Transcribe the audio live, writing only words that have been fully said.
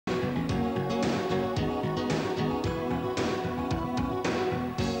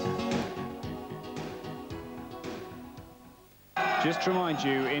Just to remind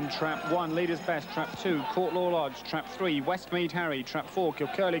you, in Trap 1, Leaders Best, Trap 2, Court Law Lodge, Trap 3, Westmead Harry, Trap 4,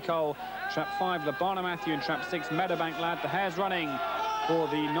 Kilcurly Cole, Trap 5, Labana Matthew, and Trap 6, Meadowbank Lad. The hare's running for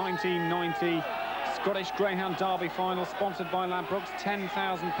the 1990 Scottish Greyhound Derby final, sponsored by Ladbrokes.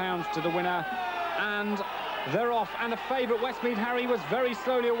 £10,000 to the winner. And they're off, and the favourite Westmead Harry was very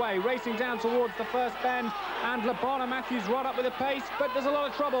slowly away, racing down towards the first bend, and Labana Matthews right up with the pace, but there's a lot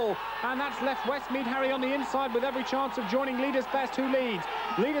of trouble, and that's left Westmead Harry on the inside with every chance of joining Leaders Best, who leads.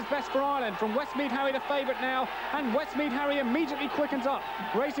 Leaders Best for Ireland, from Westmead Harry the favourite now, and Westmead Harry immediately quickens up,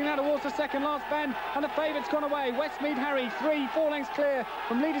 racing now towards the second last bend, and the favourite's gone away. Westmead Harry 4 lengths clear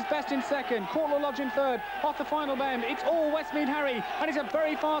from Leaders Best in second, Court Law Lodge in third, off the final bend. It's all Westmead Harry, and it's a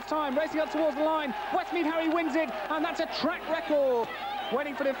very fast time, racing up towards the line. Westmead Harry wins it, and that's a track record.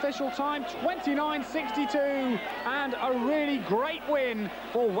 Waiting for the official time, 29.62, and a really great win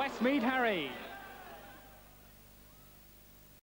for Westmead Harry.